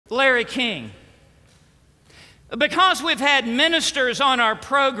Larry King. Because we've had ministers on our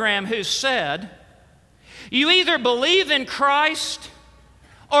program who said, you either believe in Christ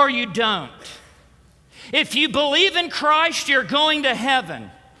or you don't. If you believe in Christ, you're going to heaven.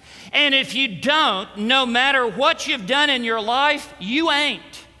 And if you don't, no matter what you've done in your life, you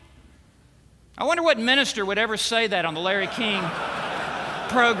ain't. I wonder what minister would ever say that on the Larry King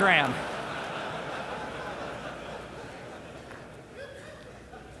program.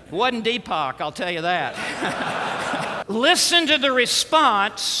 It wasn't Deepak, I'll tell you that. Listen to the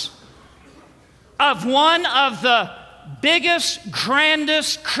response of one of the biggest,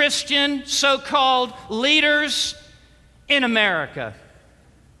 grandest Christian so-called leaders in America.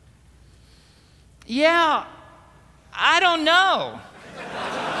 Yeah, I don't know.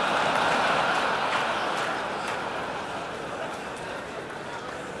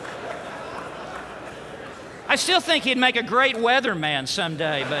 I still think he'd make a great weatherman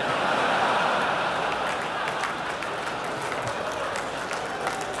someday, but...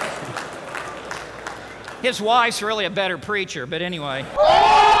 His wife's really a better preacher, but anyway.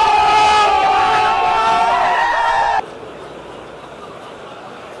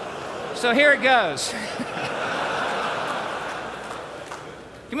 So here it goes.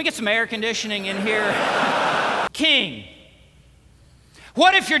 Can we get some air conditioning in here? King,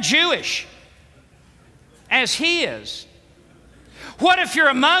 what if you're Jewish, as he is? What if you're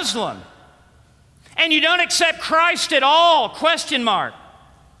a Muslim and you don't accept Christ at all? Question mark.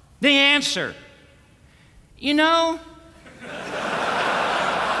 The answer, you know,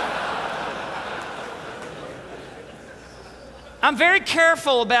 I'm very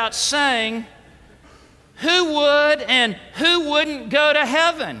careful about saying who would and who wouldn't go to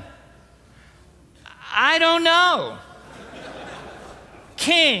heaven. I don't know.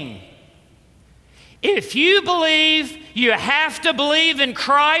 King, if you believe you have to believe in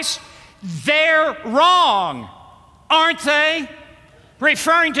Christ, they're wrong, aren't they?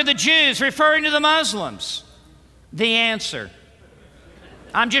 Referring to the Jews, referring to the Muslims. The answer.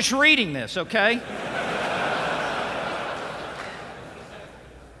 I'm just reading this, okay?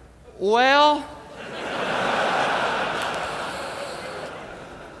 Well,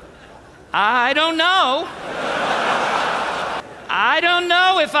 I don't know. I don't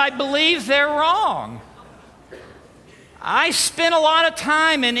know if I believe they're wrong. I spent a lot of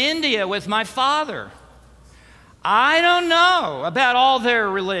time in India with my father. I don't know about all their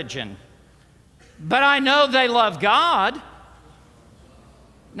religion, but I know they love God.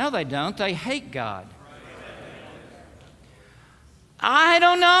 No, they don't. They hate God. I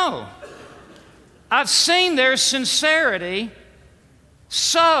don't know. I've seen their sincerity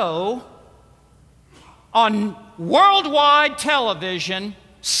so on worldwide television,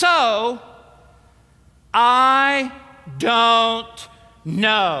 so I don't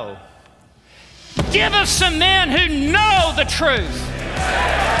know. Give us some men who know the truth.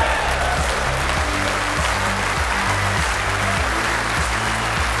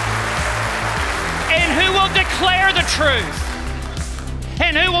 And who will declare the truth.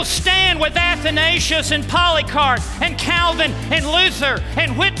 And who will stand with Athanasius and Polycarp and Calvin and Luther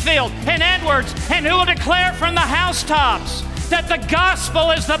and Whitfield and Edwards, and who will declare from the housetops that the gospel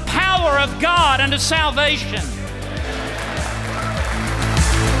is the power of God unto salvation.